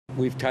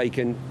We've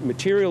taken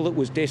material that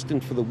was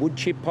destined for the wood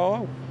chip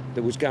pile,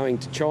 that was going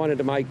to China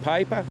to make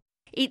paper.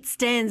 It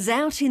stands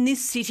out in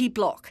this city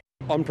block.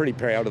 I'm pretty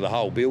proud of the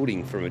whole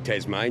building from a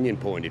Tasmanian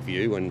point of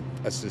view, and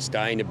a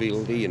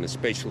sustainability and a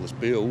specialist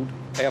build.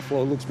 Our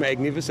floor looks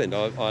magnificent.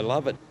 I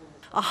love it.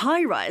 A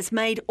high-rise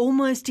made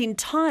almost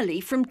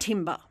entirely from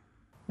timber.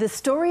 The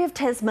story of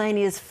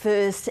Tasmania's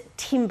first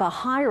timber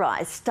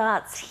high-rise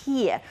starts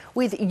here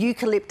with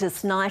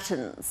eucalyptus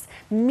nitens.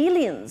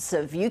 Millions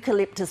of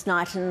eucalyptus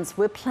nitens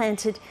were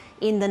planted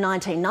in the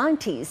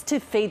 1990s to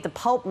feed the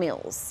pulp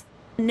mills.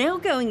 Now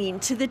going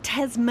into the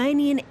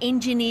Tasmanian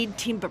engineered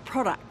timber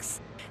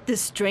products. The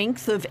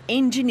strength of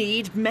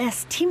engineered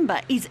mass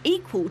timber is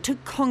equal to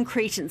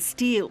concrete and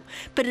steel,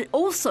 but it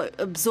also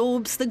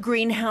absorbs the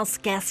greenhouse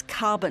gas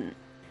carbon.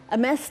 A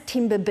mass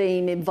timber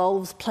beam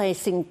involves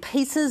placing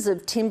pieces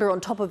of timber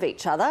on top of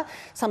each other,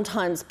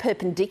 sometimes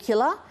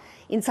perpendicular.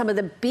 In some of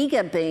the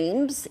bigger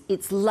beams,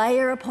 it's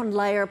layer upon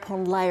layer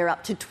upon layer,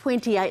 up to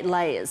 28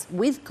 layers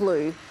with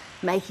glue,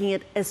 making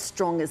it as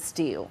strong as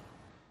steel.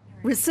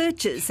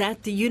 Researchers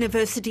at the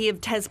University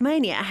of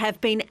Tasmania have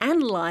been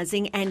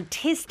analysing and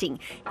testing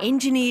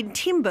engineered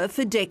timber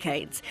for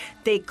decades.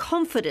 They're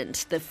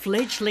confident the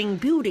fledgling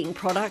building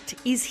product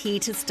is here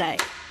to stay.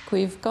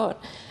 We've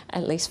got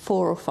at least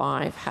 4 or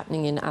 5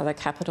 happening in other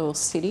capital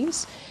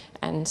cities,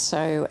 and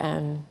so,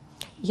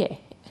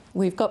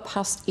 we've got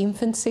past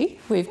infancy,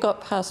 we've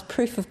got past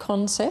proof of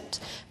concept.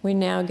 We're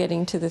now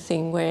getting to the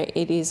thing where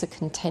it is a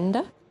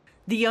contender.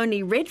 The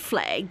only red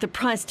flag, the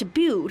price to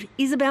build,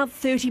 is about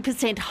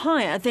 30%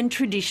 higher than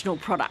traditional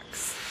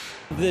products.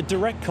 The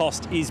direct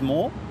cost is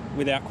more,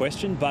 without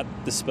question, but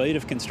the speed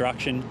of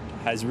construction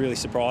has really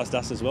surprised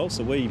us as well.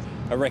 So we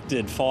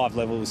erected 5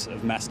 levels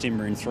of mass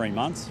timber in 3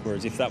 months,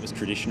 whereas if that was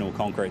traditional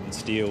concrete and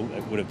steel,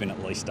 it would have been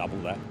at least double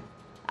that.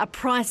 A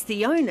price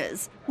the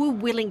owners were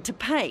willing to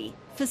pay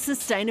for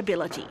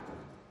sustainability.